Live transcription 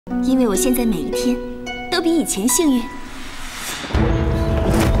因为我现在每一天都比以前幸运。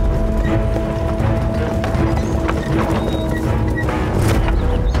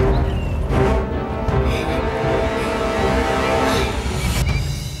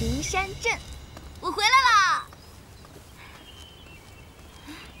移山镇，我回来啦！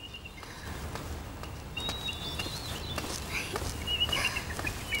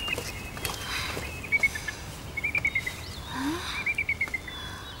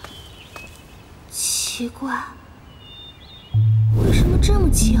奇怪，为什么这么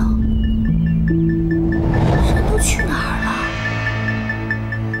静？人都去哪儿了？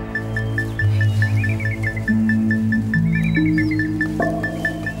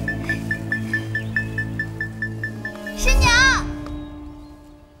师娘！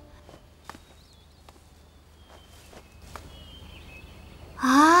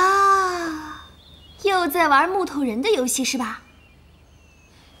啊，又在玩木头人的游戏是吧？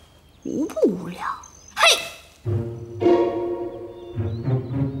无不无聊。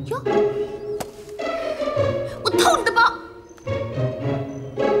 哟，我偷你的包，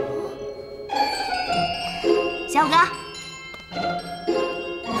小五哥，哎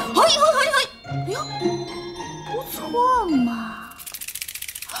呦，不错嘛，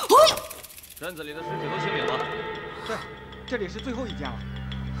镇子里的尸体都清理了，是，这里是最后一间了。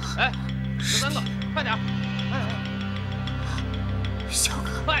哎，13个，快点！哎，小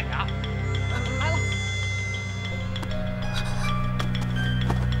哥，快点！来了。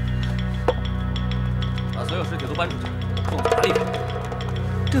 把所有尸体都搬出去，动作大力点。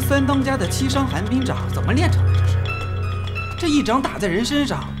这三当家的七伤寒冰掌怎么练成的？这一掌打在人身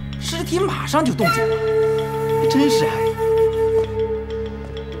上，尸体马上就动静了，真是哎。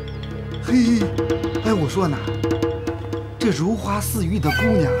嘿，哎，我说呢，这如花似玉的姑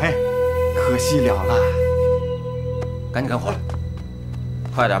娘，哎，可惜了了。赶紧干活，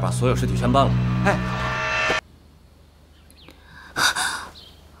快点把所有尸体全搬了。哎。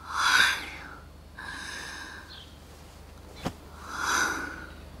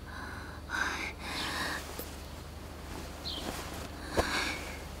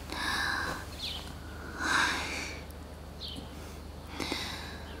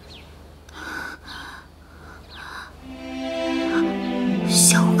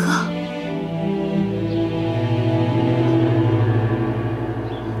 小哥，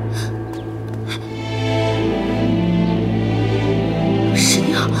师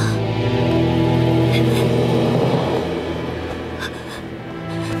娘，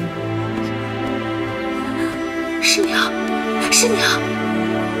师娘，师娘，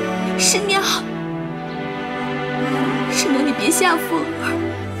师娘，师娘，你别吓疯了，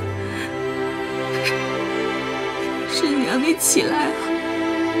师娘，你起来啊！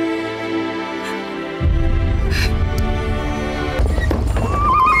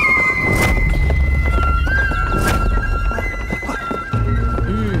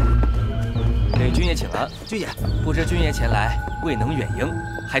 君爷请安，君爷，不知君爷前来未能远迎，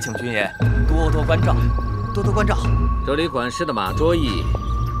还请君爷多多关照，多多关照。这里管事的马卓义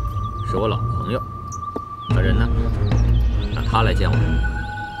是我老朋友，本人呢，让他来见我。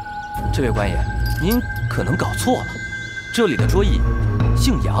这位官爷，您可能搞错了，这里的卓义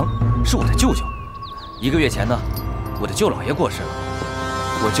姓杨，是我的舅舅。1个月前呢，我的舅老爷过世了，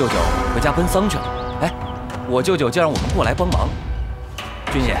我舅舅回家奔丧去了。哎，我舅舅就让我们过来帮忙。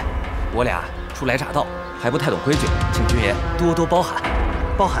君爷，我俩 初来乍到，还不太懂规矩，请君爷多多包涵。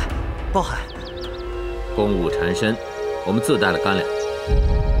包涵，包涵。公务缠身，我们自带了干粮，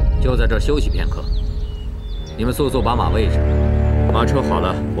就在这儿休息片刻。你们速速把马喂上，马车好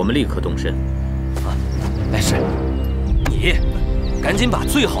了，我们立刻动身。啊，哎是，你赶紧把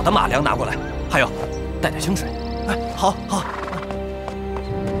最好的马粮拿过来，还有带点清水。哎，好，好。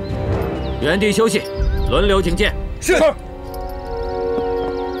原地休息，轮流警戒。是。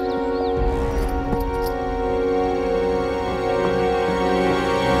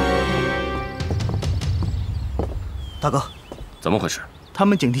 大哥，怎么回事？他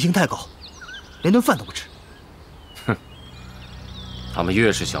们警惕性太高，连顿饭都不吃。哼，他们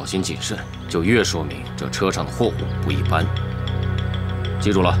越是小心谨慎，就越说明这车上的货物不一般。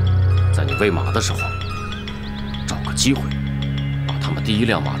记住了，在你喂马的时候，找个机会把他们第1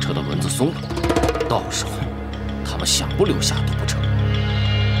辆马车的轮子松了，到时候他们想不留下都不成。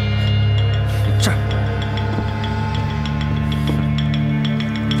是。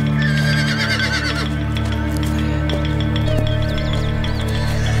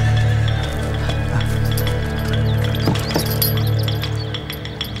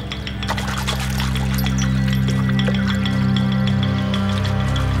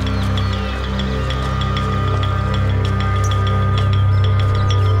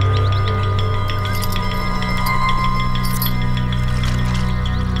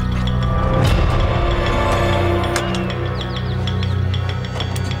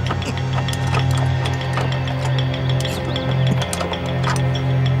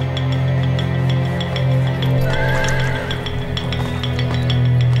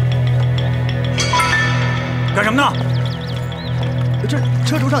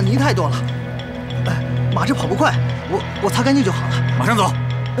上泥太多了。哎，马车跑不快，我擦干净就好了。马上走。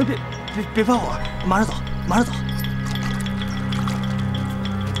别发火，马上走，马上走。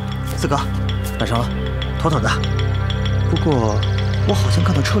四哥，赶上了，妥妥的。不过我好像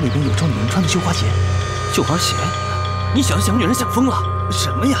看到车里边有双女人穿的绣花鞋。绣花鞋？你小子想女人想疯了？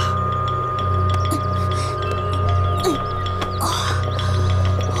什么呀？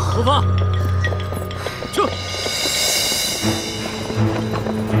出发！撤！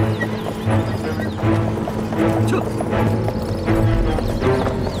撤！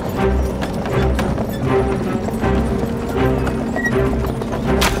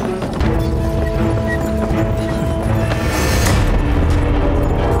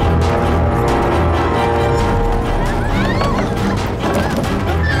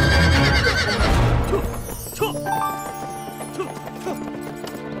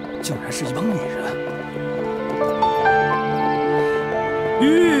竟然是一帮女人！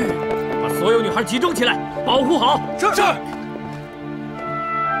把所有女孩集中起来，保护好！是。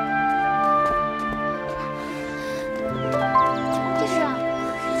这是啊，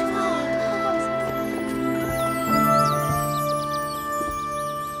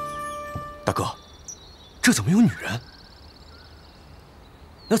大哥，这怎么有女人？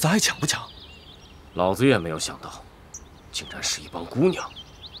那咱还抢不抢？老子也没有想到，竟然是一帮姑娘。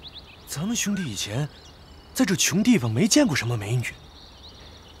咱们兄弟以前在这穷地方没见过什么美女，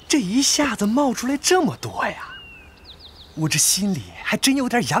这一下子冒出来这么多呀，我这心里还真有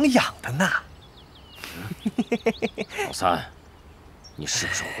点痒痒的呢。老三，你是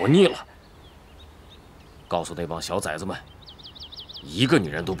不是活腻了？告诉那帮小崽子们，一个女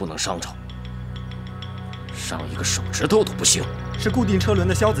人都不能伤着，伤一个手指头都不行。是固定车轮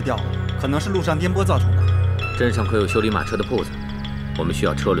的销子掉了，可能是路上颠簸造成的。镇上可有修理马车的铺子？我们需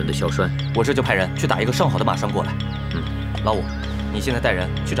要车轮的销栓。我这就派人去打一个上好的马栓过来。老五，你现在带人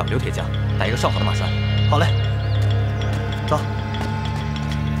去找刘铁匠打一个上好的马栓。好嘞，走。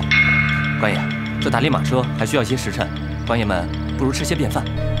官爷，这打理马车还需要些时辰，官爷们不如吃些便饭。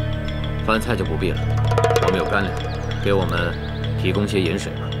饭菜就不必了，我们有干粮，给我们提供些饮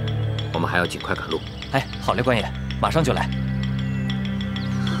水吧。我们还要尽快赶路。哎，好嘞，官爷，马上就来。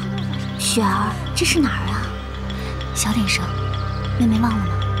雪儿，这是哪儿啊？小点声，妹妹忘了吗？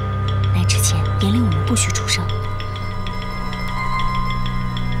来之前严令我们不许出声。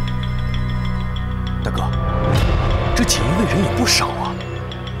大哥，这锦衣卫人也不少啊，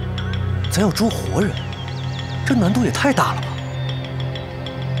咱要捉活人，这难度也太大了吧？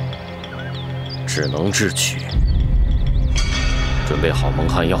只能智取。准备好蒙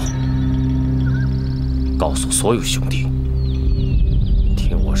汗药，告诉所有兄弟，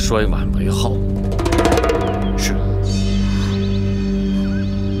听我摔碗为号。是。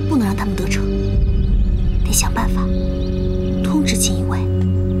不能让他们得逞，得想办法通知锦衣卫。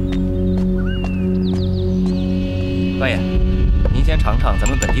官爷，您先尝尝咱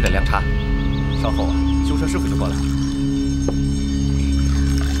们本地的凉茶，稍后啊，修车师傅就过来。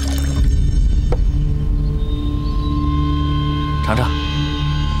尝尝。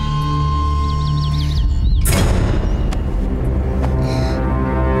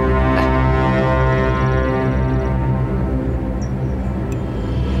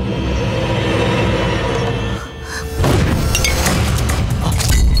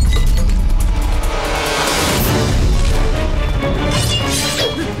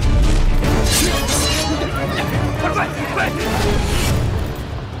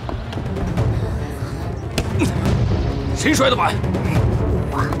谁摔的碗？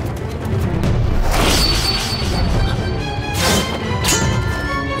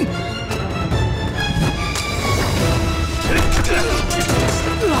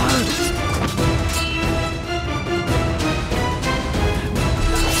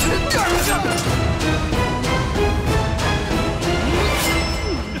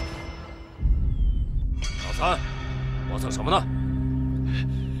老三，磨蹭什么呢？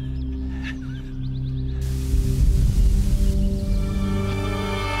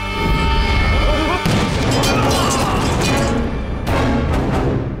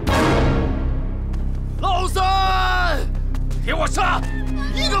给我杀，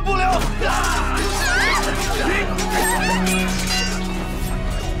一个不留！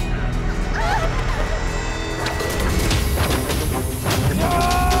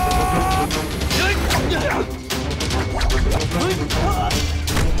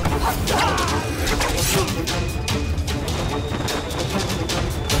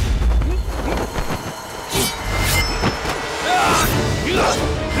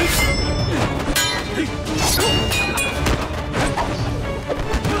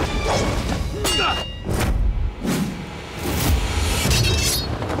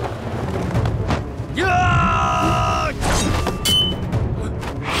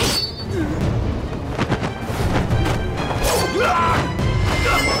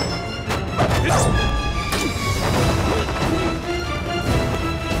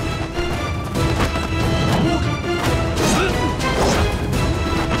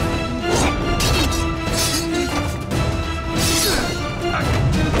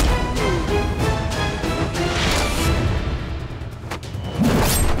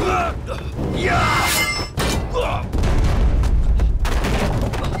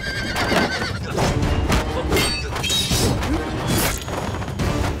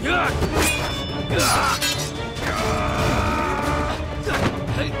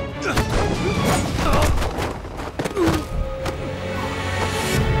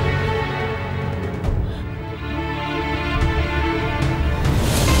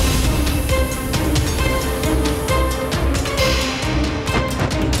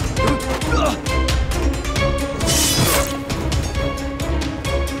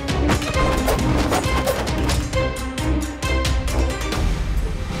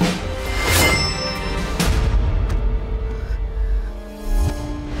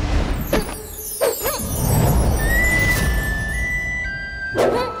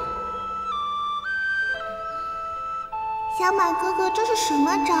小马哥哥，这是什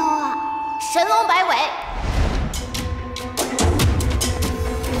么招啊？神龙摆尾。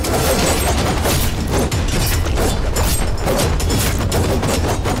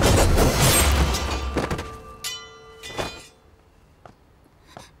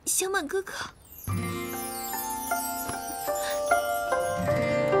小马哥哥。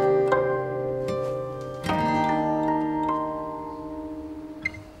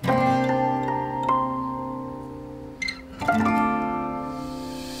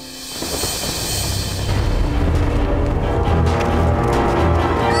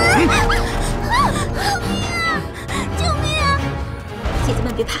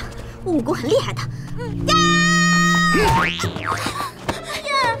 我武功很厉害的。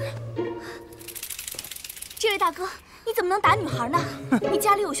这位大哥，你怎么能打女孩呢？你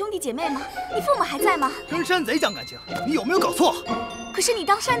家里有兄弟姐妹吗？你父母还在吗？跟山贼讲感情，你有没有搞错？可是你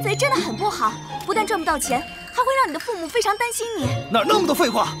当山贼真的很不好，不但赚不到钱，还会让你的父母非常担心你。哪那么多废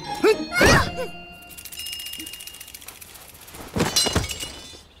话？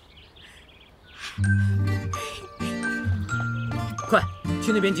快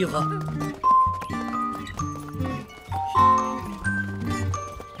去那边集合！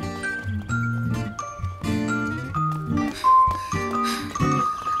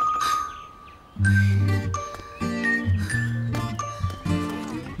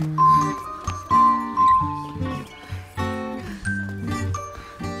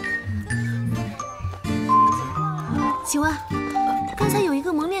请问，刚才有一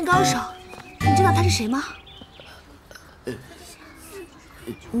个蒙面高手，你知道他是谁吗？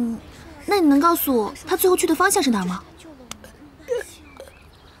 那你能告诉我他最后去的方向是哪儿吗？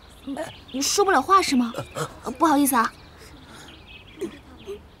你说不了话是吗？不好意思啊。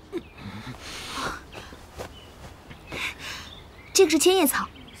这个是千叶草，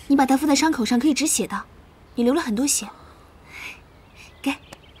你把它敷在伤口上可以止血的。你流了很多血，给。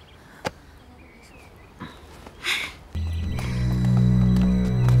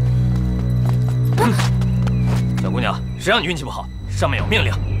小姑娘，谁让你运气不好？ 上面有命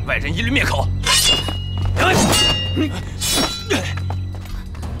令，外人一律灭口。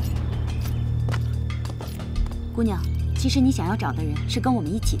姑娘，其实你想要找的人是跟我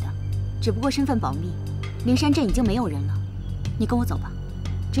们一起的，只不过身份保密。灵山镇已经没有人了，你跟我走吧。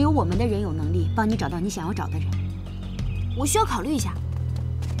只有我们的人有能力帮你找到你想要找的人。我需要考虑一下。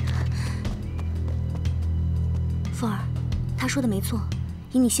凤儿，他说的没错，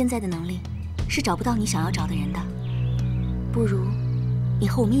以你现在的能力，是找不到你想要找的人的。不如。 你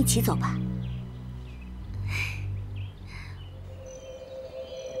和我们一起走吧。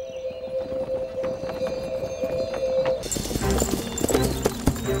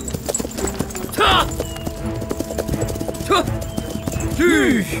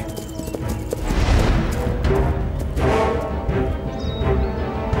去！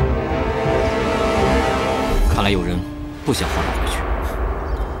看来有人不想放他回去。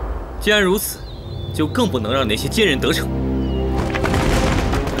既然如此，就更不能让那些奸人得逞。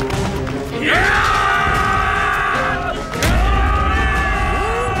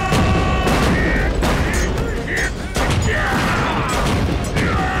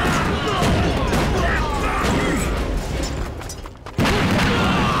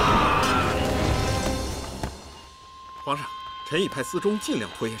 皇上，臣已派司中尽量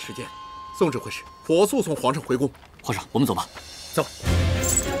拖延时间。宋指挥使，火速送皇上回宫。皇上，我们走吧。走，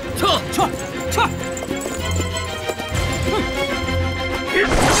撤！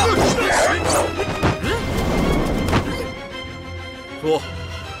说，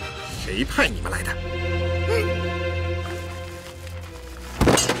谁派你们来的？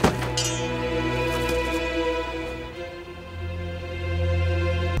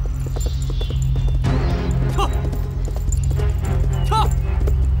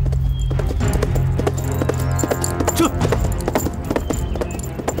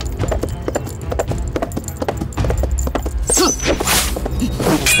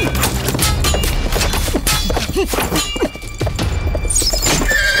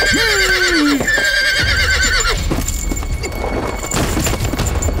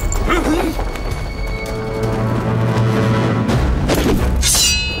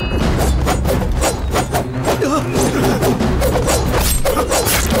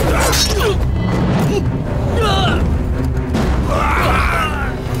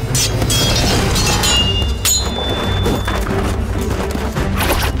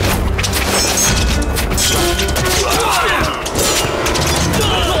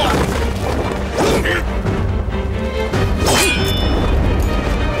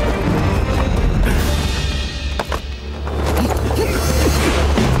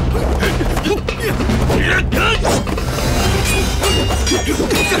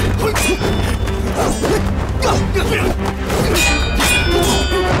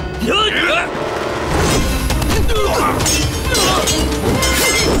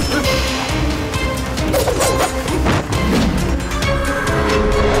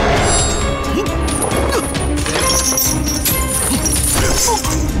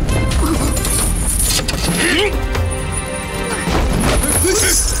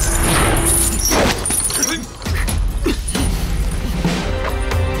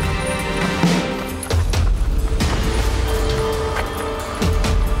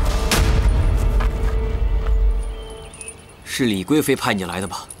是李贵妃派你来的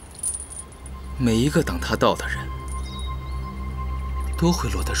吧？每一个等他到的人，都会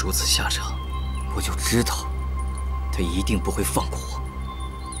落得如此下场。我就知道，他一定不会放过我。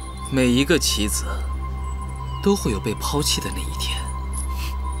每一个棋子，都会有被抛弃的那一天。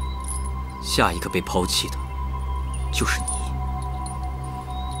下一个被抛弃的，就是你。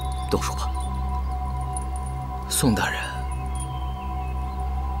动手吧，宋大人，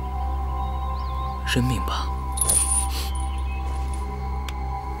认命吧。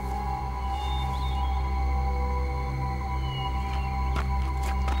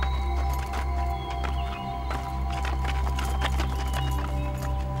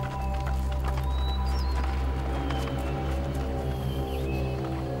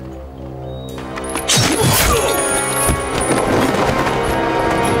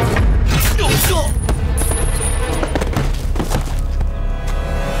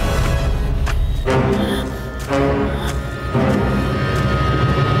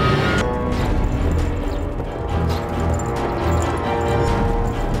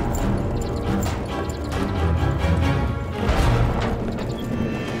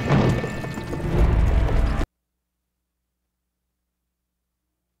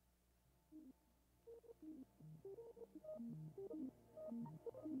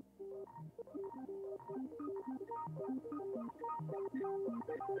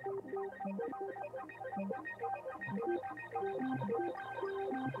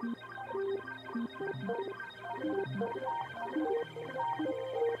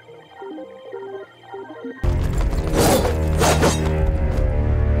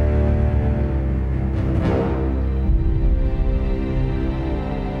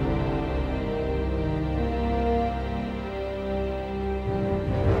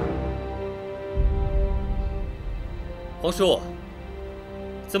皇叔，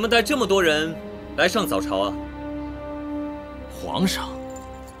怎么带这么多人来上早朝啊？皇上，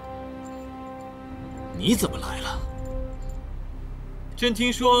你怎么来了？朕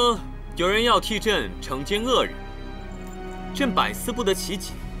听说有人要替朕惩奸恶人，朕百思不得其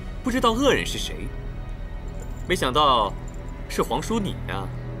解，不知道恶人是谁。没想到是皇叔你呀！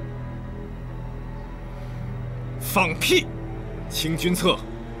放屁！清君侧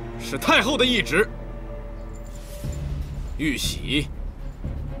是太后的懿旨。玉玺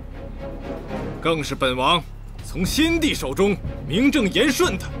更是本王从先帝手中名正言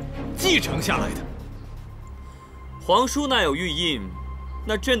顺的继承下来的。皇叔那有玉印，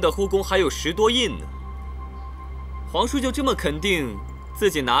那朕的护宫还有10多印呢。皇叔就这么肯定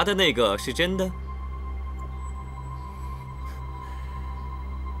自己拿的那个是真的？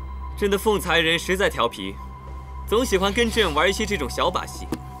朕的凤才人实在调皮，总喜欢跟朕玩一些这种小把戏。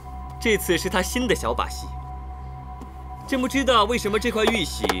这次是他新的小把戏。朕不知道为什么这块玉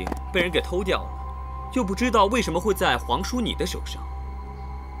玺被人给偷掉了，又不知道为什么会在皇叔你的手上。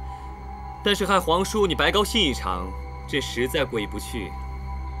但是害皇叔你白高兴一场，朕实在过意不去。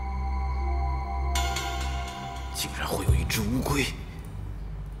竟然会有一只乌龟！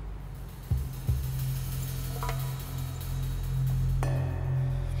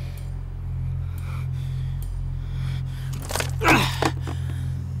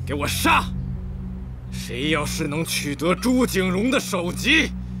给我杀！谁要是能取得朱景荣的首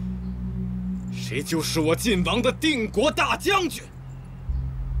级，谁就是我晋王的定国大将军。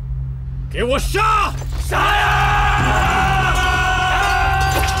给我杀！杀呀！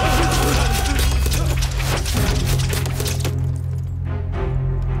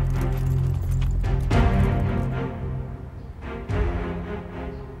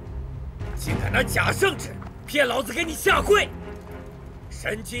竟敢拿假圣旨骗老子给你下跪！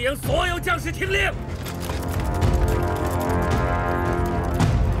神机营所有将士听令！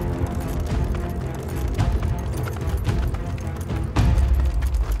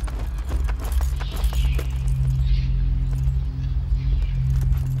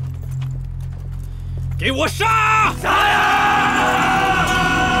给我杀！杀呀！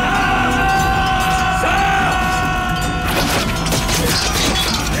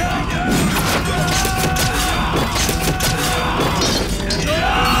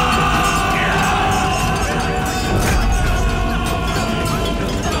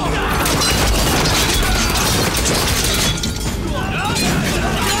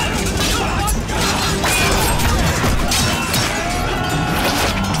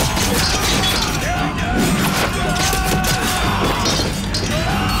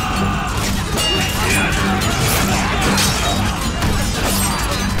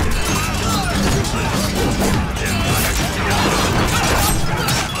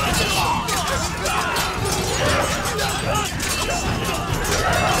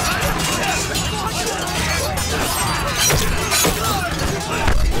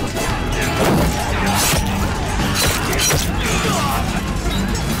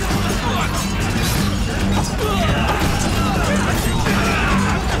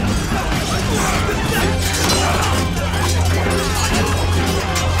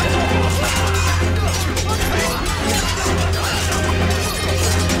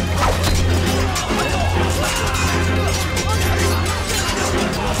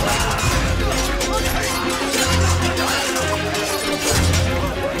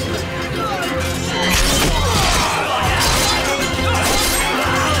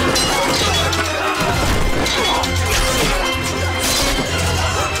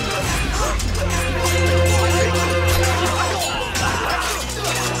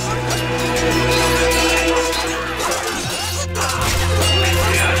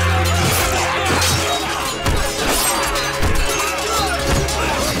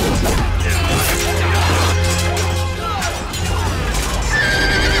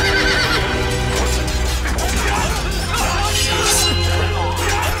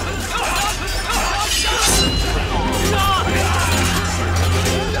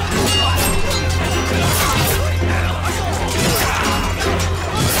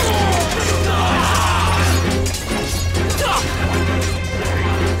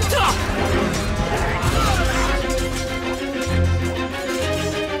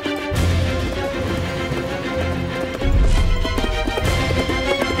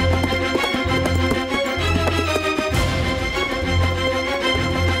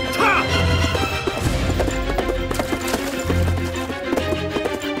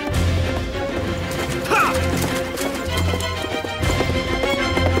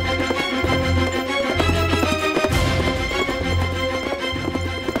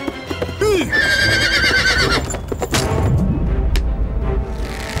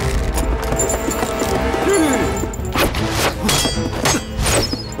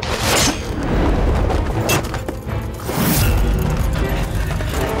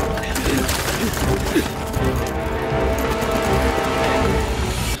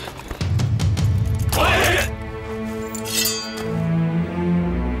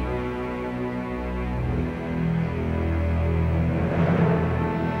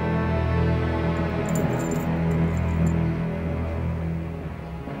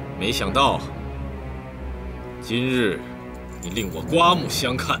没想到今日你令我刮目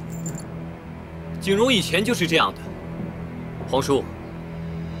相看。锦荣以前就是这样的，皇叔，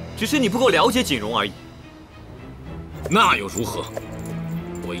只是你不够了解锦荣而已。那又如何？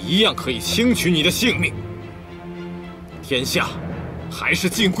我一样可以轻取你的性命。天下还是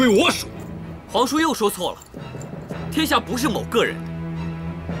尽归我属。皇叔又说错了，天下不是某个人的，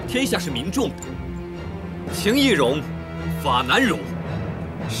天下是民众的。情易容，法难容。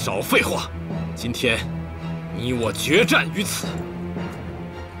少废话！今天你我决战于此。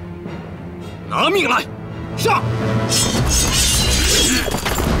拿命来！上！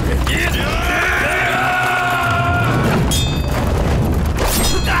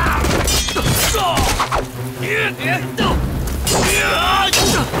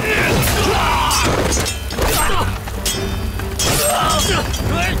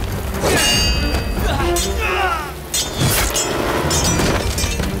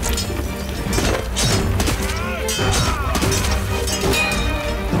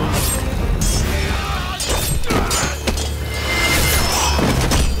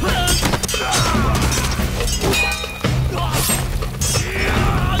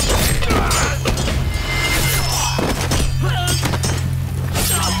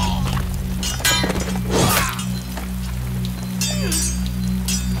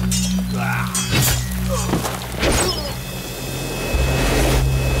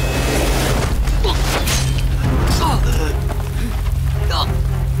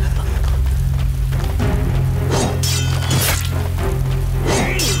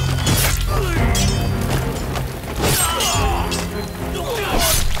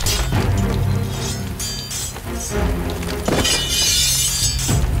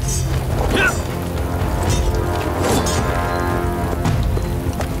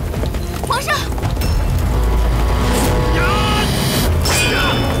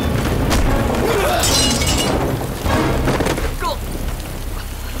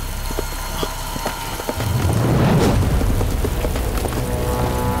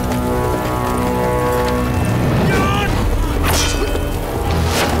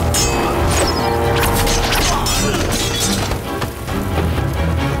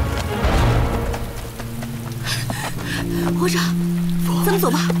皇上，咱们走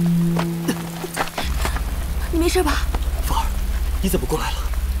吧。你没事吧？凤儿，你怎么过来了？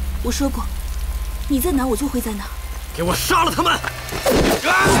我说过，你在哪我就会在哪。给我杀了他们！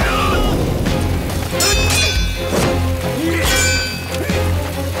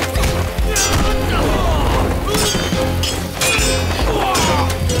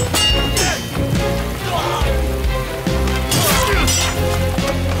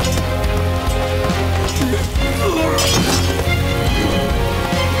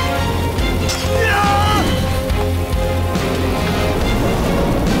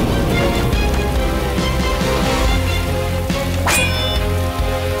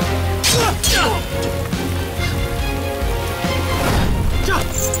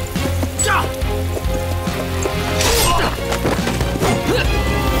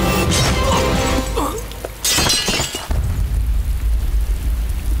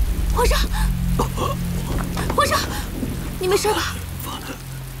没事吧？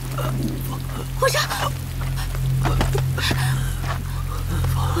皇上，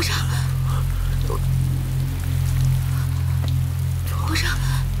皇上，皇上，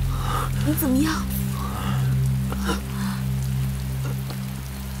你怎么样？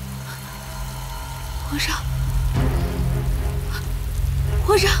皇上，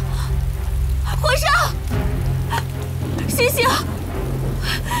皇上，皇上，醒醒！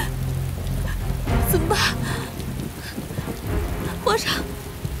怎么办？皇上，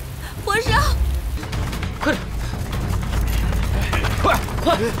皇上，快点，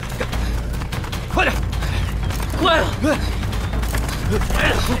快点，快了！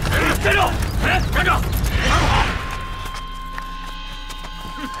站住！站住！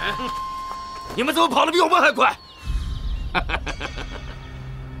你们怎么跑得比我们还快？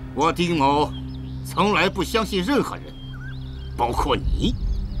我丁某从来不相信任何人，包括你。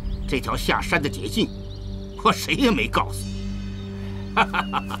这条下山的捷径，我谁也没告诉你。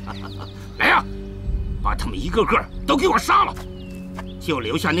来呀，把他们一个个都给我杀了，就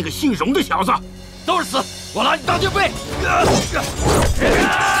留下那个姓荣的小子。都是死！我拿你当军备！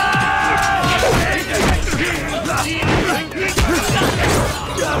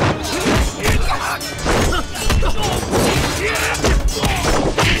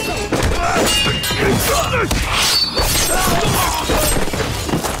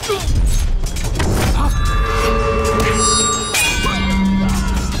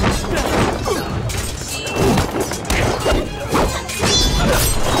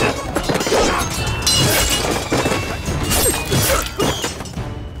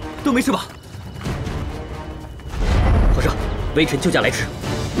都没事吧？皇上，微臣救驾来迟。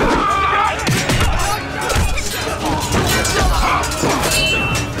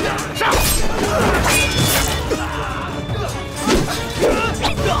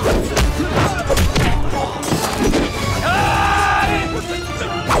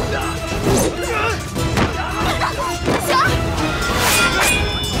上！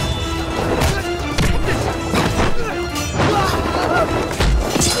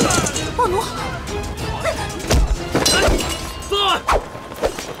暴奴！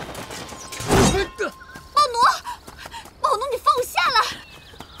暴奴，你放我下来！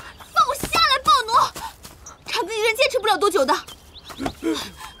放我下来，暴奴！长庚一人坚持不了多久的。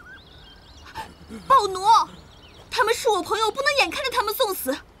暴奴，他们是我朋友，我不能眼看着他们送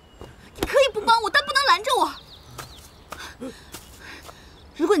死。你可以不帮我，但不能拦着我。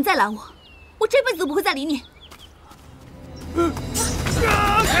如果你再拦我，我这辈子都不会再理你。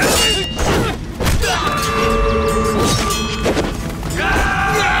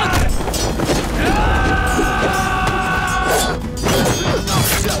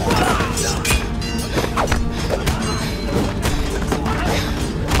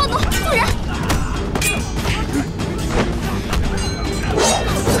暴奴，救人！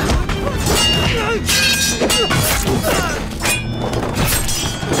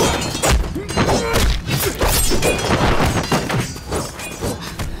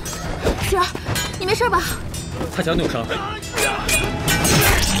雪儿，你没事吧？他脚扭伤了。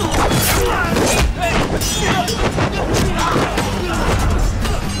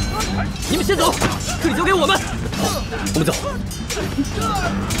你们先走，这里交给我们。我们走。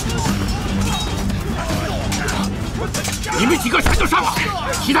你们几个全都上了，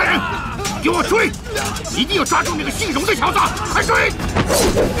其他人给我追！一定要抓住那个姓荣的小子，快追！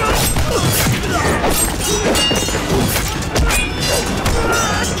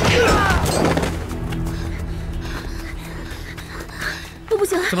我不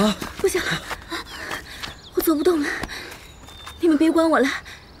行了，怎么了？不行了，我走不动了。你们别管我了。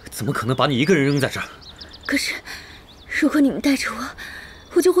怎么可能把你一个人扔在这儿？可是，如果你们带着我，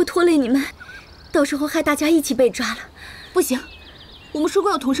我就会拖累你们，到时候害大家一起被抓了。不行，我们说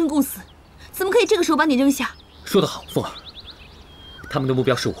过要同生共死，怎么可以这个时候把你扔下？说得好，凤儿。他们的目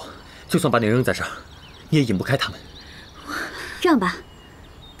标是我，就算把你扔在这儿，你也引不开他们。这样吧，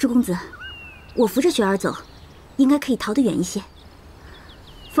朱公子，我扶着雪儿走，应该可以逃得远一些。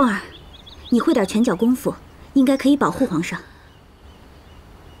凤儿，你会点拳脚功夫，应该可以保护皇上。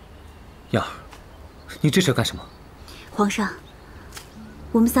燕儿，你这是要干什么？皇上，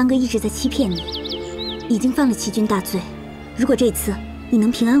我们三个一直在欺骗你，已经犯了欺君大罪。如果这次你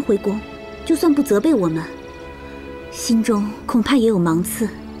能平安回宫，就算不责备我们，心中恐怕也有芒刺。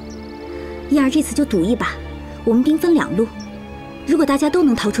燕儿这次就赌一把，我们兵分两路，如果大家都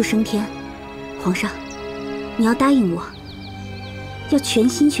能逃出升天，皇上，你要答应我，要全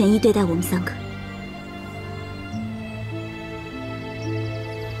心全意对待我们三个。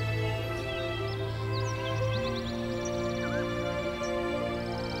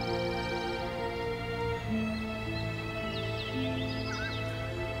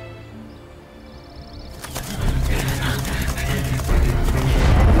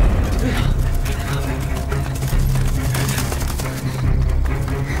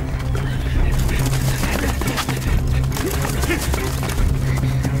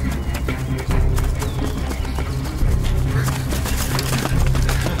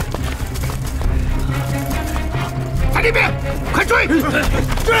那边，快追！追！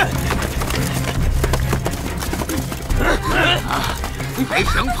还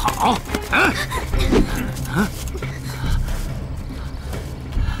想跑？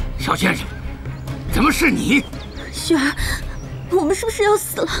小先生，怎么是你？雪儿，我们是不是要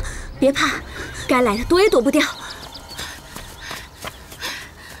死了？别怕，该来的躲也躲不掉。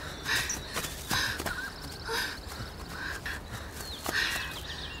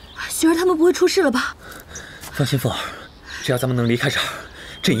雪儿他们不会出事了吧？放心，凤儿，只要咱们能离开这儿，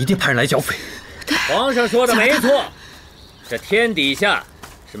朕一定派人来剿匪。皇上说的没错，这天底下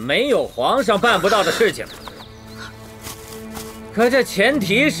是没有皇上办不到的事情。可这前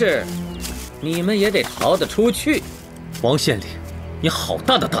提是，你们也得逃得出去。王县令，你好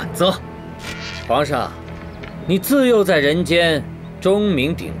大的胆子！皇上，你自幼在人间，钟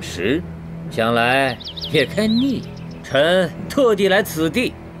鸣鼎食，想来也该腻。臣特地来此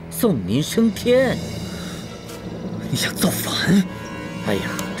地送您升天。你想造反？哎呀，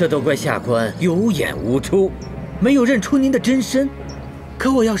这都怪下官有眼无珠，没有认出您的真身。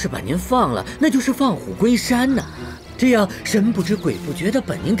可我要是把您放了，那就是放虎归山呐。这样神不知鬼不觉地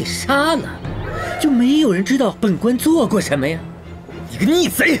把您给杀了，就没有人知道本官做过什么呀。你个逆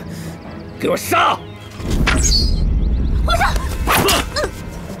贼，给我杀！皇上，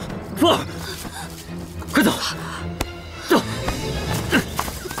父，快走，走！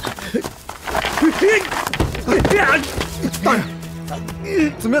大人，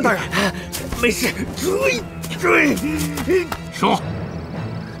怎么样，大人？没事，追！说，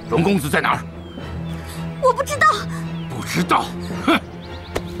荣公子在哪儿？我不知道。不知道？哼！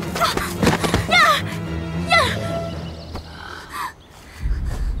燕儿，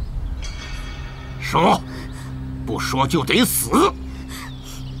说，不说就得死。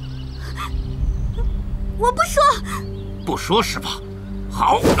我不说。不说是吧？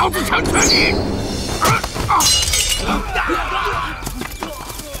好，老子成全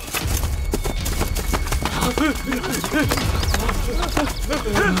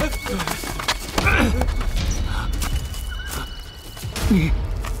你！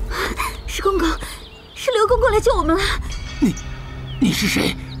是公公，是刘公公来救我们了。你是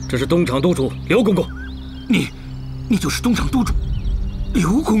谁？这是东厂督主刘公公。你就是东厂督主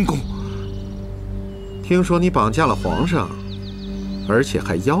刘公公。听说你绑架了皇上，而且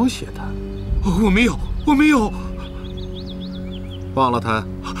还要挟他。我没有。忘了他。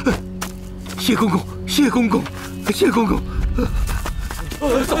谢公公。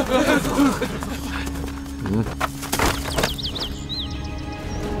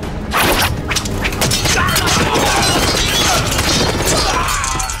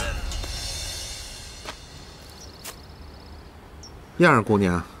燕儿姑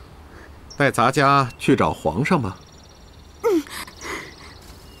娘，带咱家去找皇上吧。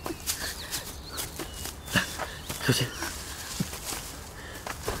小心。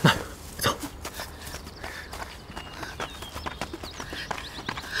走。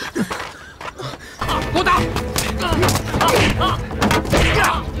我打！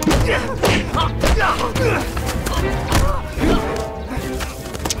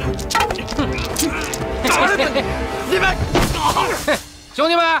你们，兄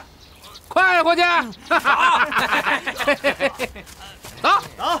弟们，快过去！走！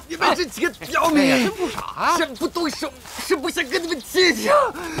你们这几个刁民，真不傻啊！先不动手，是不想跟你们计较。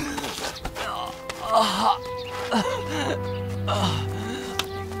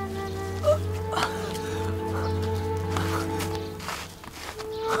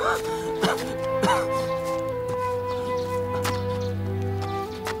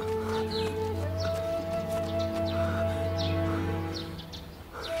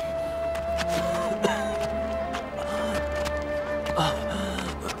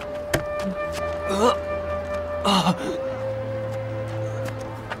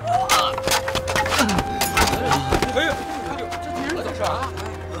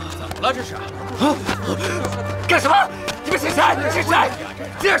这是干什么？你们是谁？是谁？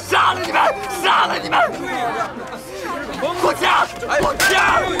这样杀了你们！杀了你们！过家！过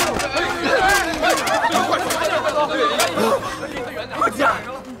家！过家！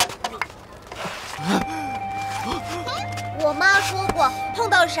我妈说过，碰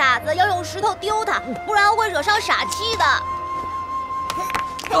到傻子要用石头丢他，不然会惹上傻气的。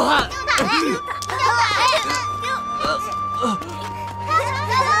丢他！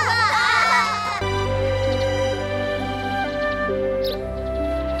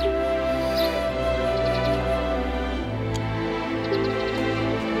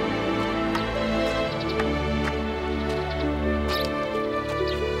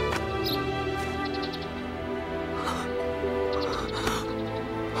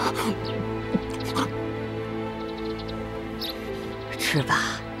吃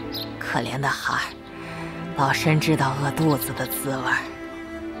吧，可怜的孩儿，老身知道饿肚子的滋味儿。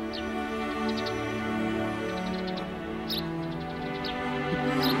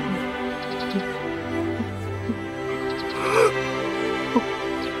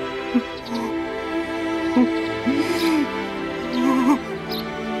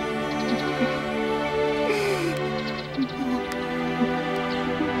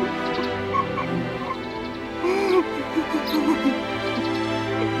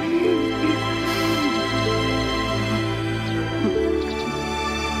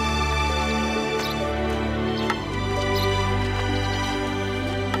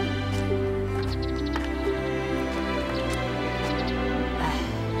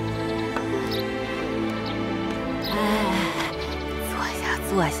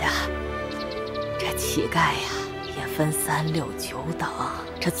坐下，这乞丐呀，也分3、6、9等。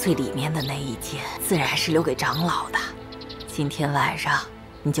这最里面的那一间，自然是留给长老的。今天晚上，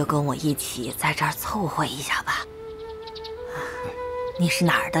你就跟我一起在这儿凑合一下吧。你是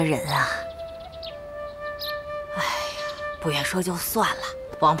哪儿的人啊？哎呀，不愿说就算了。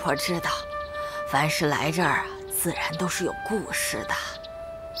王婆知道，凡是来这儿自然都是有故事的。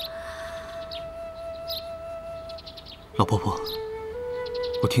老婆婆，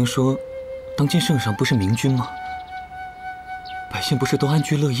我听说当今圣上不是明君吗？百姓不是都安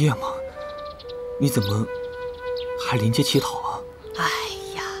居乐业吗？你怎么还临街乞讨啊？哎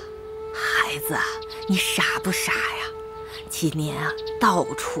呀，孩子啊，你傻不傻呀？今年啊，到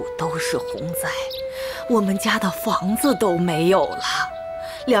处都是洪灾，我们家的房子都没有了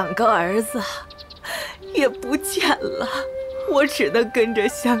，2个儿子也不见了，我只能跟着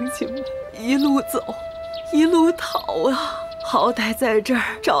乡亲们一路走，一路逃啊！好歹在这儿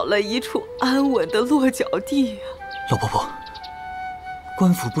找了一处安稳的落脚地啊！老婆婆，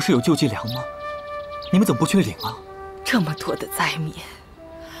官府不是有救济粮吗？你们怎么不去领啊？这么多的灾民，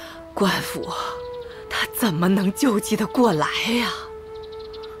官府他怎么能救济得过来呀？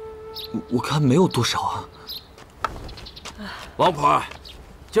我看没有多少啊。王婆，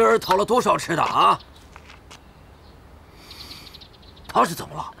今儿讨了多少吃的啊？他是怎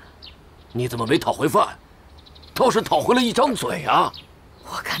么了？你怎么没讨回饭，倒是讨回了一张嘴啊？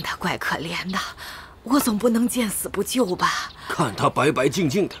我看他怪可怜的，我总不能见死不救吧？看他白白净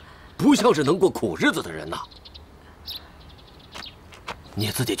净的，不像是能过苦日子的人呐。你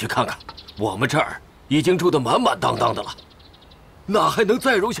自己去看看，我们这儿已经住得满满当当的了，哪还能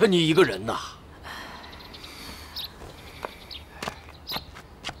再容下你一个人呐？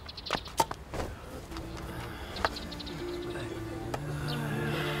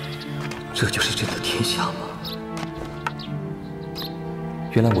这就是真的天下吗？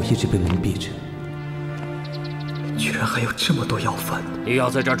原来我一直被蒙蔽着，居然还有这么多要饭。你要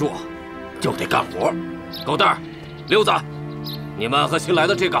在这儿住，就得干活。狗蛋儿、溜子，你们和新来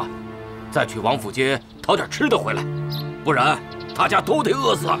的这个，再去王府街讨点吃的回来，不然大家都得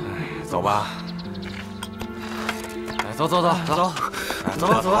饿死。走吧。走走走走，走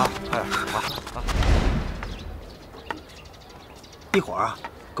吧走吧。哎，一会儿啊，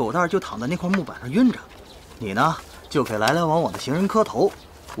狗蛋就躺在那块木板上晕着，你呢就给来来往往的行人磕头，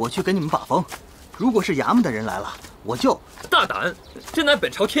我去给你们把风。如果是衙门的人来了，我就大胆！这乃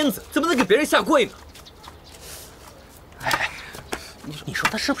本朝天子，怎么能给别人下跪呢？哎，你说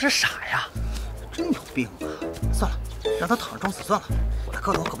他是不是傻呀？真有病啊！算了，让他躺着装死算了，我来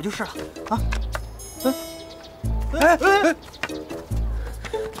磕头可不就是了啊？在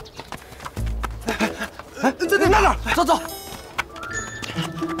那儿，走走。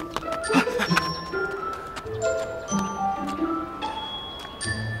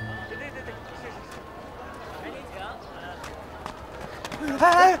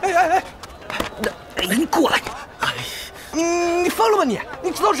哎！你过来！你疯了吧你？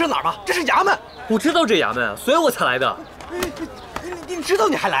你知道这是哪儿吗？这是衙门。我知道这衙门，所以我才来的。你知道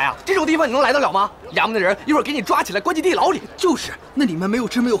你还来啊？这种地方你能来得了吗？衙门的人一会儿给你抓起来关进地牢里。就是，那里面没有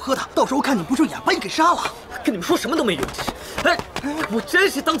吃没有喝的，到时候看你不顺眼，把你给杀了。跟你们说什么都没用，这是。哎，我真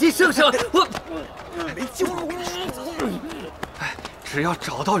是当今圣上，我没救了，我跟你说。哎，只要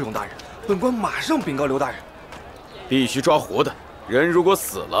找到荣大人，本官马上禀告刘大人。必须抓活的人，如果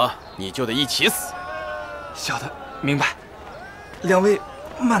死了，你就得一起死。小的明白。两位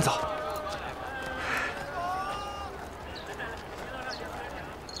慢走。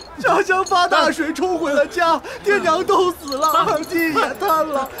家乡发大水冲毁了家，爹娘都死了，二弟也瘫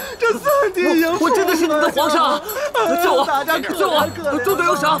了，这3弟也我真的是你们的皇上，救我！救我！众队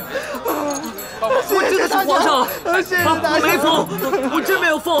有赏。我真的是皇上，谢谢大家。我没疯，我真没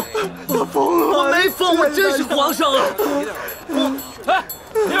有疯，我疯了，我没疯，我真是皇上啊！哎，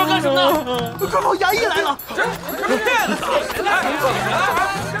你要干什么呢？快跑，衙役来了！这是骗子！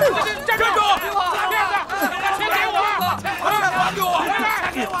站住！钱给我！还给我！钱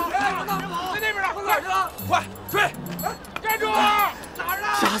给我！在那边呢，快追！站住！哪儿呢？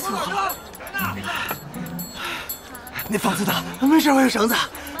吓死我了！那房子呢？没事，我有绳子。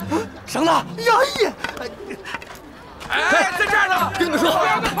绳子，衙役！哎，在这儿呢！跟你们说，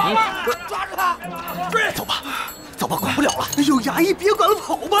抓住他！追！走吧，走吧，管不了了。有衙役，别管了，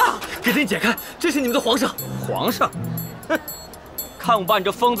跑吧！给朕解开，这是你们的皇上。皇上，哼！看我把你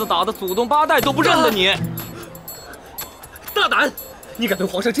这疯子打得祖宗8代都不认得你！大胆！你敢对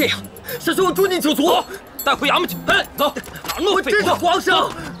皇上这样，想说我诛你9族？带回衙门去！哎，走！哪那么多废话？这是皇上！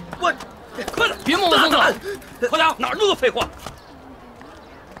我，快点，别磨磨蹭蹭！快点，哪那么多废话？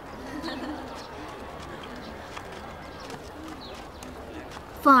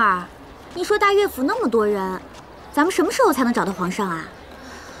凤儿，你说大乐府那么多人，咱们什么时候才能找到皇上啊？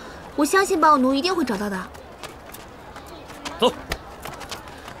我相信暴奴一定会找到的。走。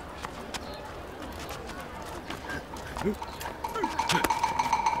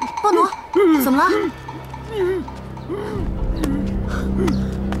暴奴，怎么了？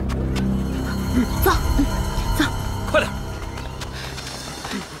走，走。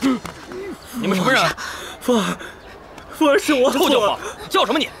你们什么人？富儿是我。臭叫唤，叫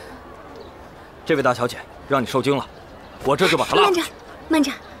什么你？这位大小姐让你受惊了，我这就把她拉回去。慢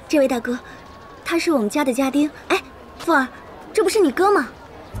着，这位大哥，他是我们家的家丁。哎，富儿，这不是你哥吗？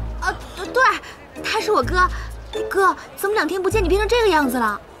啊，对，他是我哥。哥，怎么2天不见你变成这个样子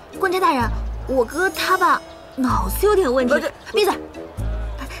了？官差大人，我哥他吧脑子有点问题。闭嘴！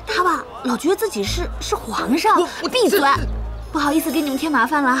他吧老觉得自己是皇上。闭嘴！不好意思给你们添麻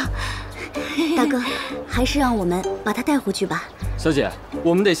烦了。大哥，还是让我们把他带回去吧。小姐，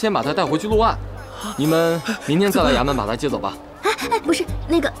我们得先把他带回去录案，你们明天再来衙门把他接走吧。哎，不是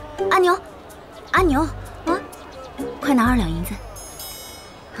那个阿牛，啊，快拿2两银子。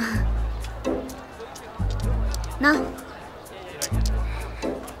那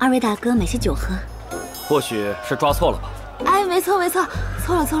2位大哥买些酒喝。或许是抓错了吧？哎，没错，错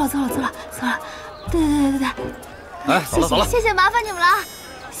了。对。哎，走了。谢谢麻烦你们了，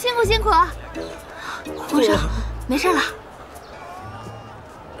辛苦。皇上，没事了。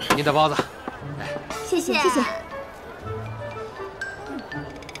你的包子。谢谢。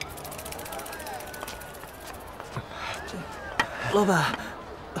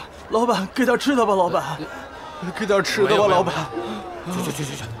老板，给点吃的吧，老板，给点吃的吧，老板。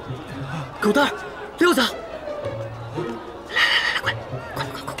去。狗蛋，溜子，快！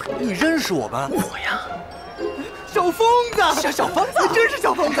你认识我吗？我呀，小疯子，小疯子，你真是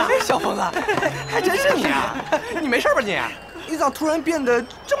小疯子，小疯子，还真是你啊！你没事吧你？你咋突然变得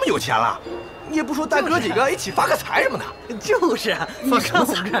这么有钱了？你也不说带哥几个一起发个财什么的？就是，发什么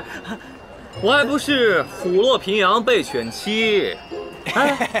财？我还不是虎落平阳被犬欺。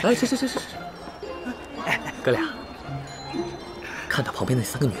哎，是，哥俩，看到旁边那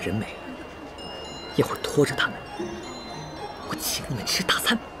3个女人没？一会儿拖着她们，我请你们吃大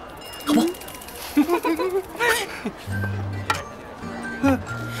餐，好不好？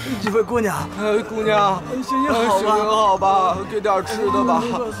这位姑娘，行好吧，给点吃的吧。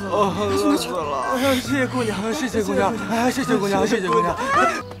饿死了。谢谢姑娘。谢谢姑娘。哎，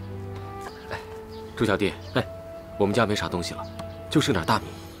朱小弟，我们家没啥东西了，就剩点大米，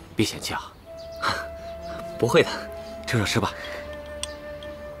别嫌弃啊。不会的，趁热吃吧。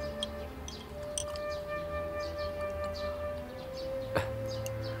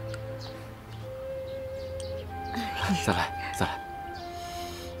再来。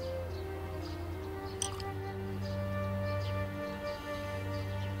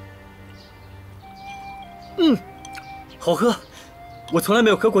好喝，我从来没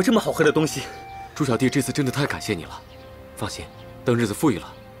有喝过这么好喝的东西。朱小弟，这次真的太感谢你了。放心，等日子富裕了，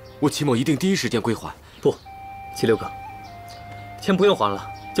我齐某一定第一时间归还。不，齐六哥，钱不用还了，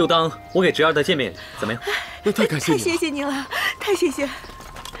就当我给侄儿的见面礼，怎么样？那太感谢你了。太谢谢你了，太谢谢。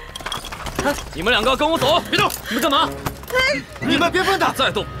你们2个跟我走，别动！你们干嘛？你们别碰他，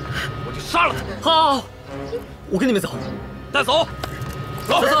再动我就杀了他。好，我跟你们走，带走。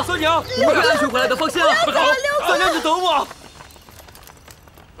走，孙宁，我们会安全回来的，放心啊。不走，大家你等我。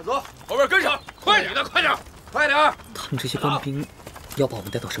快走，后边跟上，快点！他们这些官兵要把我们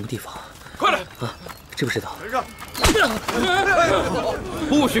带到什么地方？快点！啊，知不知道？跟上！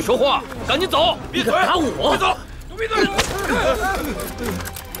不许说话，赶紧走！别打我！别走！闭嘴！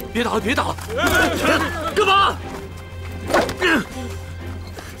别打了！干嘛？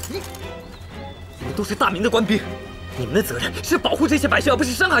你们都是大明的官兵，你们的责任是保护这些百姓，而不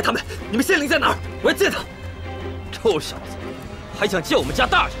是伤害他们。你们县令在哪儿？我要见他。臭小子，还想见我们家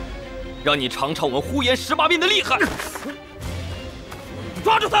大人，让你尝尝我们呼延18面的厉害！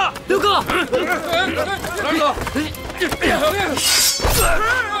抓住他，六哥！来哥！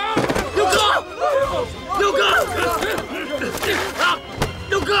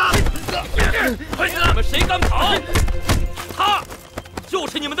六哥！你们谁敢跑，他就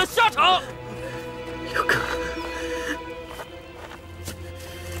是你们的下场！六哥，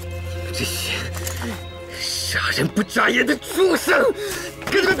你们这些杀人不眨眼的畜生，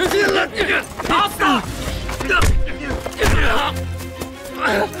跟他拼了！打死他！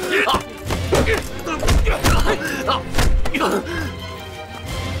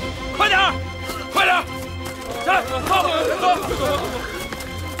快点！来，走！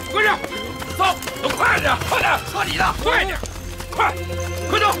快点！走，都快点！快点！说你的，快点！快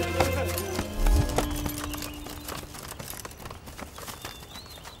走！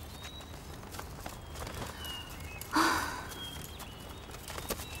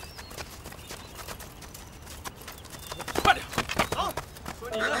快点！走，说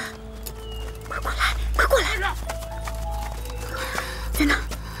你的，快过来！在哪？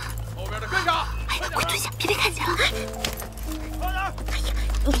后边的跟上！哎，快蹲下，别被看见了！快点！哎呀，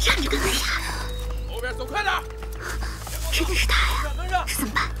你站着干啥？后边走快点！真的是他呀！这怎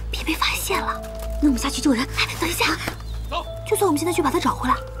么办？别被发现了。那我们下去救人。哎，等一下，走。就算我们现在去把他找回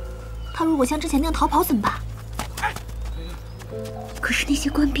来，他如果像之前那样逃跑怎么办？可是那些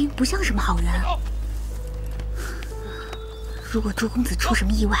官兵不像什么好人。如果朱公子出什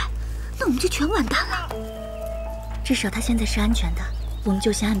么意外，那我们就全完蛋了。至少他现在是安全的，我们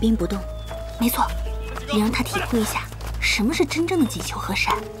就先按兵不动。没错，也让他体会一下什么是真正的急求和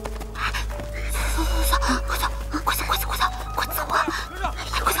善。走，快走，快走，快走，快走，快走啊！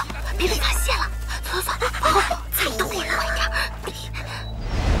快走，别被发现了。走，再动一了，快点。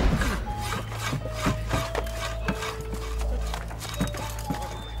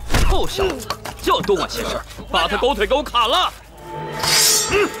臭小子，就多管闲事，把他狗腿给我砍了！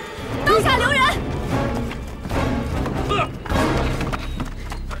刀下留人！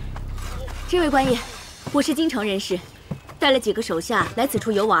这位官爷，我是京城人士，带了几个手下来此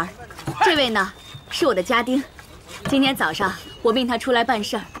处游玩。这位呢，是我的家丁。今天早上我命他出来办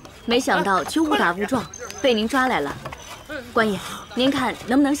事儿，没想到却误打误撞，被您抓来了。官爷，您看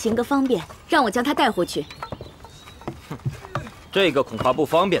能不能行个方便，让我将他带回去？这个恐怕不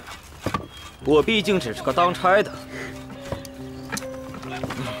方便了。我毕竟只是个当差的。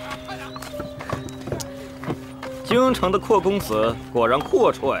京城的阔公子果然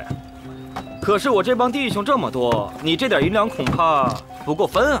阔绰呀。可是我这帮弟兄这么多，你这点银两恐怕不够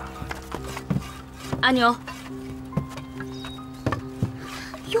分啊。阿牛，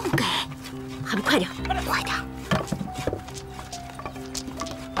又给，还不快点，快点！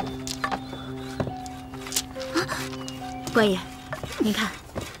官爷，您看。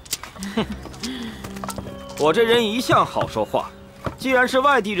我这人一向好说话，既然是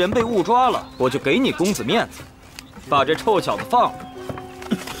外地人被误抓了，我就给你公子面子，把这臭小子放了。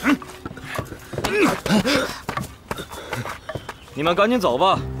你们赶紧走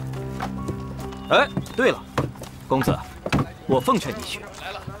吧。哎，对了，公子，我奉劝你一句，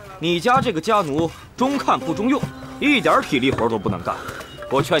你家这个家奴中看不中用，一点体力活都不能干。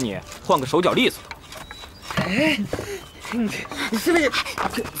我劝你换个手脚利索的。哎，你是不是？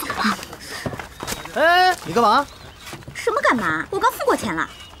哎，你干嘛？什么干嘛？我刚付过钱了。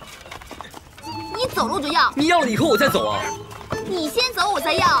你走了我就要。你要了以后我再走啊。你先走我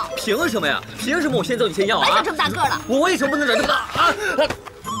再要。凭什么呀？凭什么我先走你先要啊？别长这么大个了。我为什么不能长这么大啊？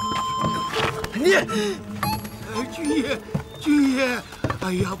你，军爷，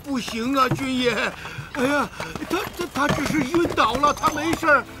哎呀，不行啊，军爷，哎呀，他只是晕倒了，他没事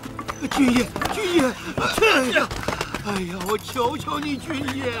儿。军爷，哎呀，我求求你，军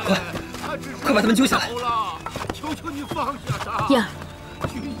爷，他只是快把他们救下来！求求你放下他。燕儿，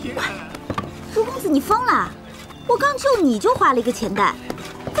军爷，朱公子，你疯了？我刚救你就花了一个钱袋，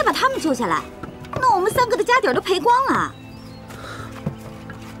再把他们救下来，那我们三个的家底儿都赔光了。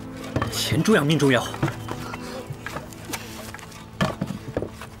钱重要，命重要。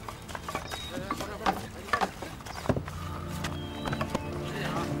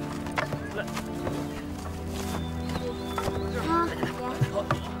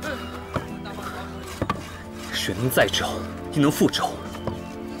水能载舟，亦能覆舟。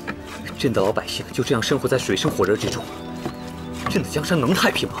朕的老百姓就这样生活在水深火热之中，朕的江山能太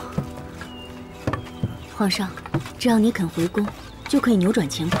平吗？皇上，只要你肯回宫，就可以扭转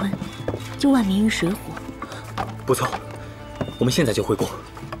乾坤，救万民于水火。不错，我们现在就回宫。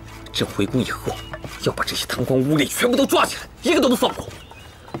朕回宫以后，要把这些贪官污吏全部都抓起来，一个都不放过。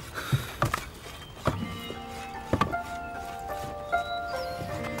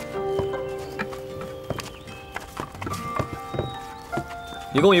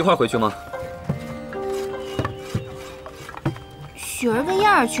你跟我一块回去吗？雪儿跟燕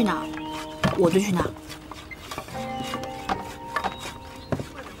儿去哪儿，我就去哪儿。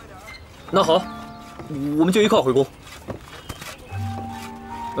那好，我们就一块回宫。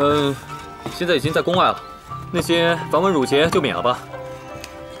现在已经在宫外了，那些繁文缛节就免了吧，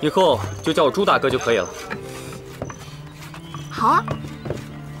以后就叫我朱大哥就可以了。好啊。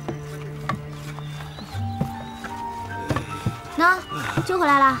那救回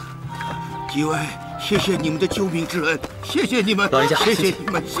来了。几位，谢谢你们的救命之恩，谢谢你们，老人家，谢谢你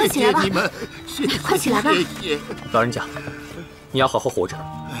们，谢谢你们，快起来吧！谢谢老人家，你要好好活着，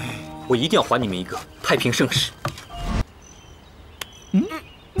我一定要还你们一个太平盛世。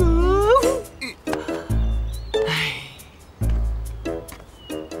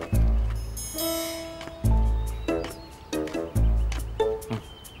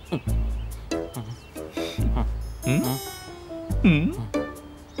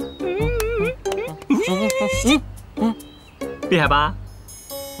厉害吧？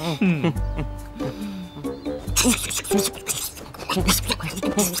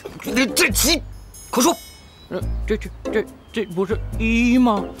这棋，快说！这不是1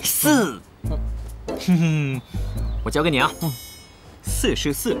吗？4。我教给你啊。4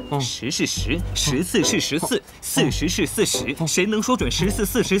是4，10是10，14是14，40是40，谁能说准14、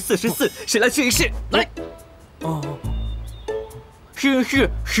40、44？谁来试一试？来。哦。10是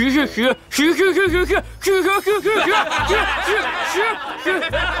10是10，10是10是10，10是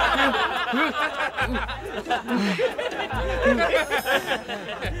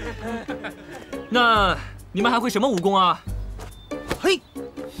10。那你们还会什么武功啊？嘿，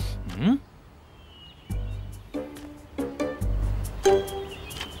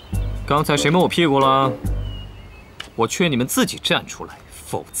刚才谁摸我屁股了？我劝你们自己站出来，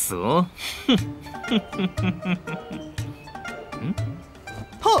否则，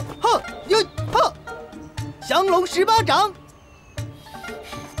呵呵哟呵，降龙18掌。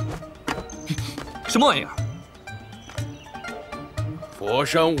什么玩意儿？佛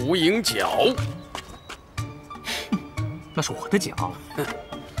山无影脚。那是我的脚。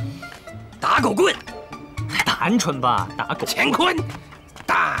打狗棍。打鹌鹑吧，打狗。乾坤。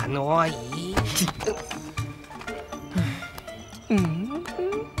大挪移。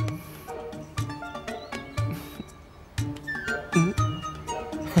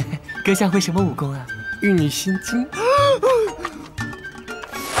阁下会什么武功啊？玉女心经。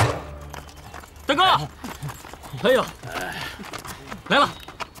大哥，哎呦，来了。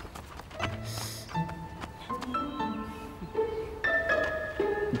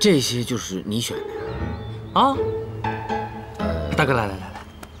这些就是你选的呀？啊？大哥，来，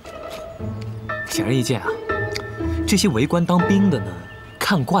显而易见啊，这些为官当兵的呢，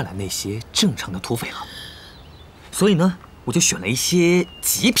看惯了那些正常的土匪了，所以呢，我就选了一些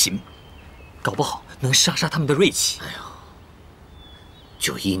极品，搞不好能杀他们的锐气。哎呦，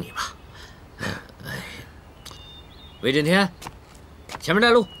就依你吧。威震天，前面带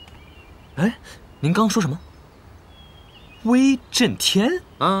路。哎，您刚说什么？威震天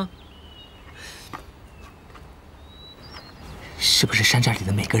啊？是不是山寨里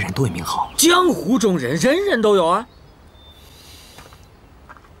的每个人都有名号？江湖中人，人人都有啊。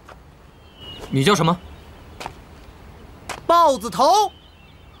你叫什么？豹子头。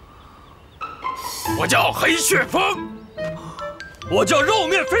我叫黑旋风。我叫肉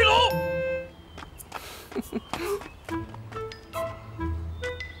面飞龙。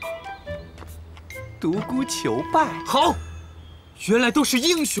独孤求败。好，原来都是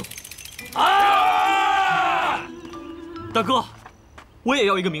英雄。大哥，我也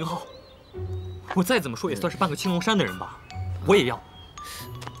要一个名号。我再怎么说也算是半个青龙山的人吧，我也要。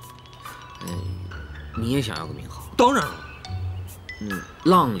你也想要个名号？当然了。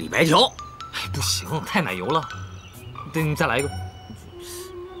浪里白条。哎，不行，太奶油了。你再来一个。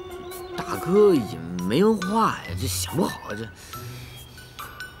大哥也没文化呀，这想不好啊这。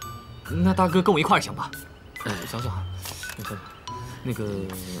那大哥跟我一块儿行吧？哎，我想想啊，那个，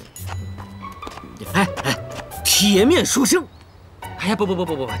铁面书生。哎呀，不，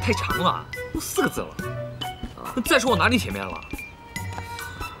太长了，都4个字了。再说我哪里铁面了？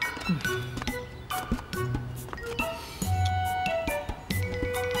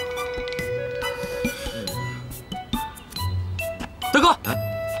大哥，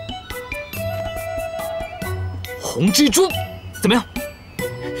红蜘蛛怎么样？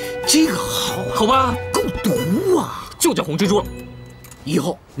这个好吧，够毒啊！就叫红蜘蛛了。以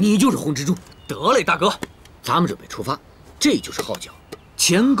后你就是红蜘蛛。得嘞，大哥，咱们准备出发。这就是号角，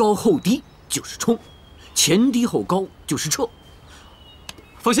前高后低就是冲，前低后高就是撤。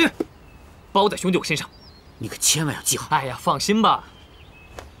放心，包在兄弟我身上。你可千万要记好。哎呀，放心吧。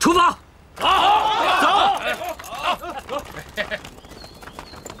出发！好，走。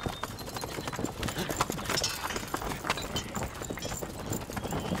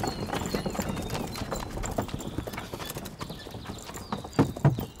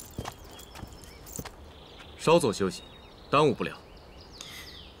稍作休息，耽误不了。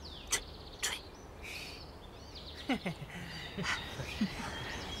吹。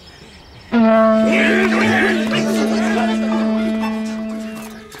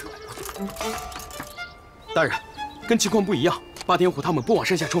大人，跟情况不一样，霸天虎他们不往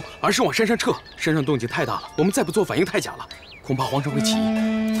山下冲，而是往山上撤。山上动静太大了，我们再不做反应太假了，恐怕皇上会起义。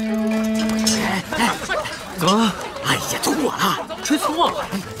怎么了？哎呀，错了，吹错了。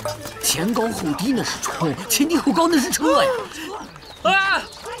前高后低那是冲，前低后高那是撤呀。哎，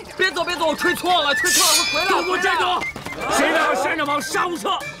别走，我吹错了，我回来。都给我站住！谁让山上往上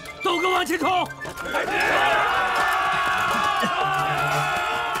撤，都给我往前冲！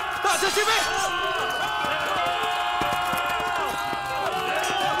大家齐备！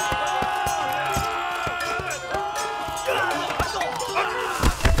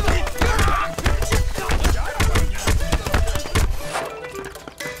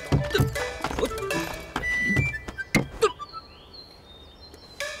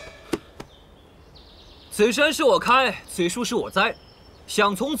此山是我开，此树是我栽，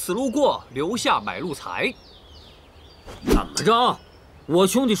想从此路过，留下买路财。怎么着？我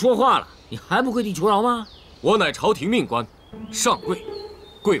兄弟说话了，你还不跪地求饶吗？我乃朝廷命官，上跪，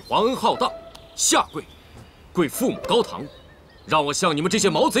跪皇恩浩荡；下跪，跪父母高堂。让我向你们这些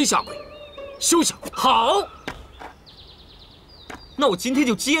毛贼下跪，休想！好，那我今天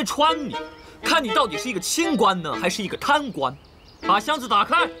就揭穿你，看你到底是一个清官呢，还是一个贪官。把箱子打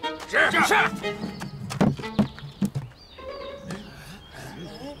开。是。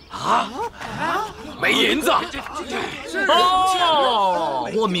没银子。哦，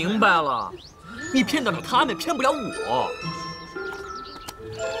我明白了，你骗得了他们，骗不了我。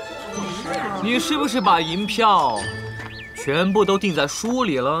你是不是把银票全部都订在书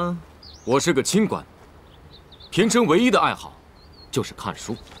里了？我是个清官，平生唯一的爱好就是看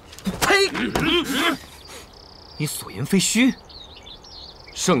书。呸！你所言非虚。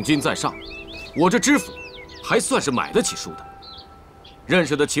圣君在上，我这知府还算是买得起书的。认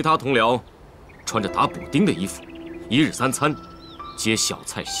识的其他同僚，穿着打补丁的衣服，一日三餐皆小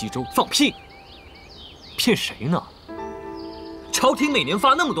菜稀粥。放屁！骗谁呢？朝廷每年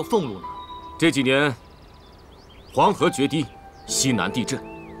发那么多俸禄呢。这几年黄河决堤，西南地震，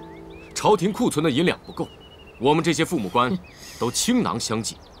朝廷库存的银两不够，我们这些父母官都倾囊相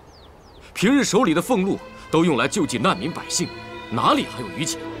济，平日手里的俸禄都用来救济难民百姓，哪里还有余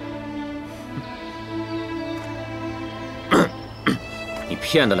钱？你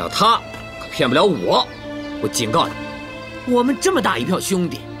骗得了他，可骗不了我。我警告你，我们这么大一票兄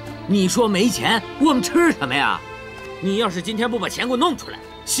弟，你说没钱，我们吃什么呀？你要是今天不把钱给我弄出来，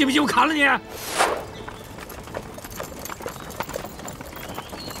信不信我砍了你？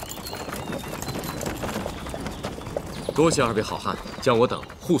多谢二位好汉将我等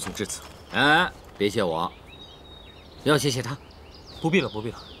护送至此。哎，别谢我，要谢谢他。不必了。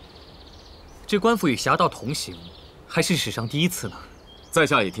这官府与侠盗同行，还是史上第一次呢。在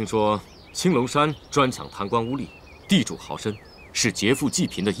下也听说青龙山专抢贪官污吏，地主豪绅，是劫富济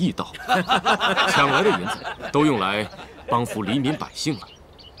贫的义道。抢来的银子都用来帮扶黎民百姓了。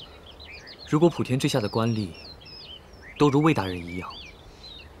如果普天之下的官吏都如魏大人一样，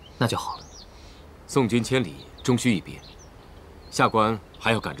那就好了。送君千里，终须一别。下官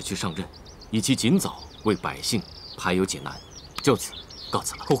还要赶着去上任，以期尽早为百姓排忧解难。就此告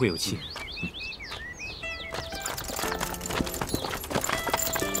辞了。后会有期。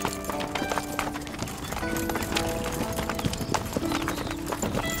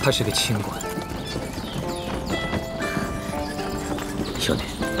他是个清官。兄弟，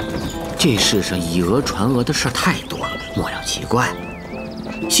这世上以讹传讹的事太多了，莫要奇怪。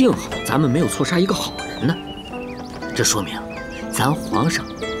幸好咱们没有错杀一个好人呢，这说明咱皇上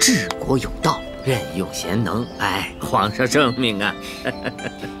治国有道，任用贤能。哎，皇上圣明啊！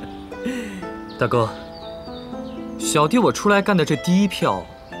大哥，小弟我出来干的这第一票，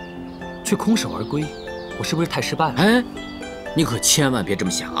却空手而归，我是不是太失败了？哎，你可千万别这么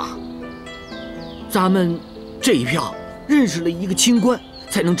想啊！咱们这一票认识了一个清官，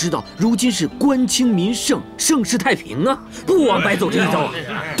才能知道如今是官清民盛，盛世太平啊！不枉白走这一遭啊，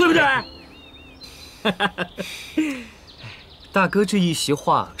对不对？大哥这一席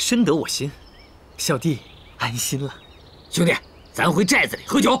话深得我心，小弟安心了。兄弟，咱回寨子里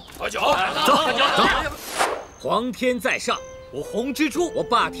喝酒。喝酒，走。皇天在上，我红蜘蛛，我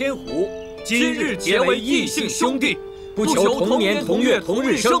霸天虎，今日结为异姓兄弟。不求同年同月同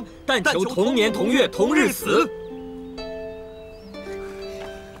日生，但求同年同月同日死。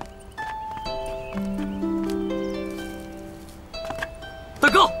大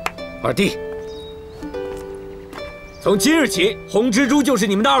哥，二弟，从今日起，红蜘蛛就是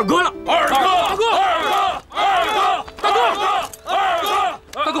你们的二哥了。二哥，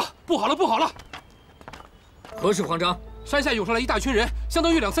大哥，不好了！何事慌张？山下涌上来一大群人，相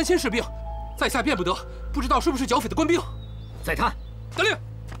当于2、3千士兵，在下辨不得，不知道是不是剿匪的官兵。再探。得令。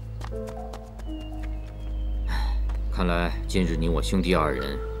看来今日你我兄弟二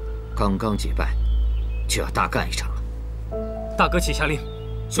人刚刚结拜，就要大干一场了。大哥，请下令。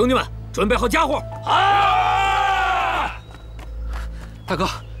兄弟们，准备好家伙。大哥，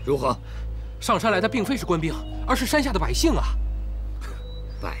如何？上山来的并非是官兵，而是山下的百姓啊！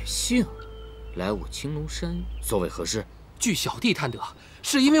百姓来我青龙山，所为何事？据小弟探得，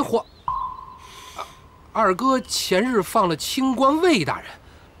是因为二哥前日放了清官魏大人，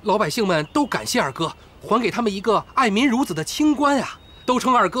老百姓们都感谢二哥，还给他们一个爱民如子的清官啊，都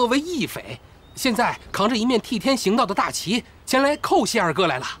称二哥为义匪。现在扛着一面替天行道的大旗，前来叩谢二哥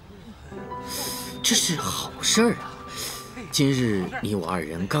来了。这是好事儿啊！今日你我二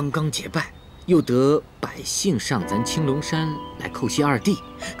人刚刚结拜，又得百姓上咱青龙山来叩谢二弟，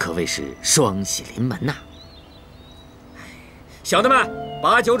可谓是双喜临门呐！小的们，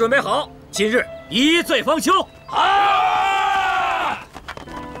把酒准备好，今日一醉方休。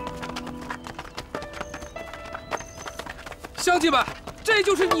乡亲们，这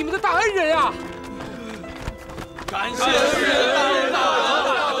就是你们的大恩人呀！感谢大人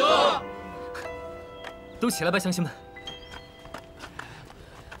大德。都起来吧，乡亲们！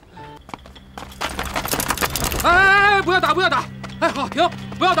哎，不要打，不要打！哎，好，停，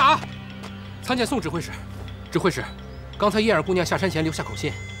不要打！参见宋指挥使。指挥使，刚才叶儿姑娘下山前留下口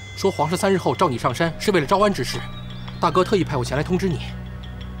信，说皇上3日后召你上山是为了招安之事。大哥特意派我前来通知你。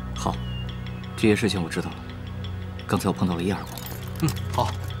好，这些事情我知道了。刚才我碰到了叶儿姑娘。嗯，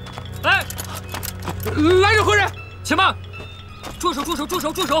好。哎，来人何人？且慢！住手！住手！住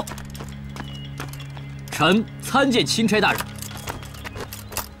手！住手！臣参见钦差大人。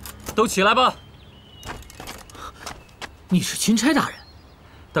都起来吧！你是钦差大人，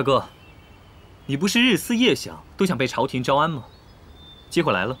大哥，你不是日思夜想都想被朝廷招安吗？机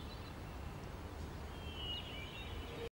会来了。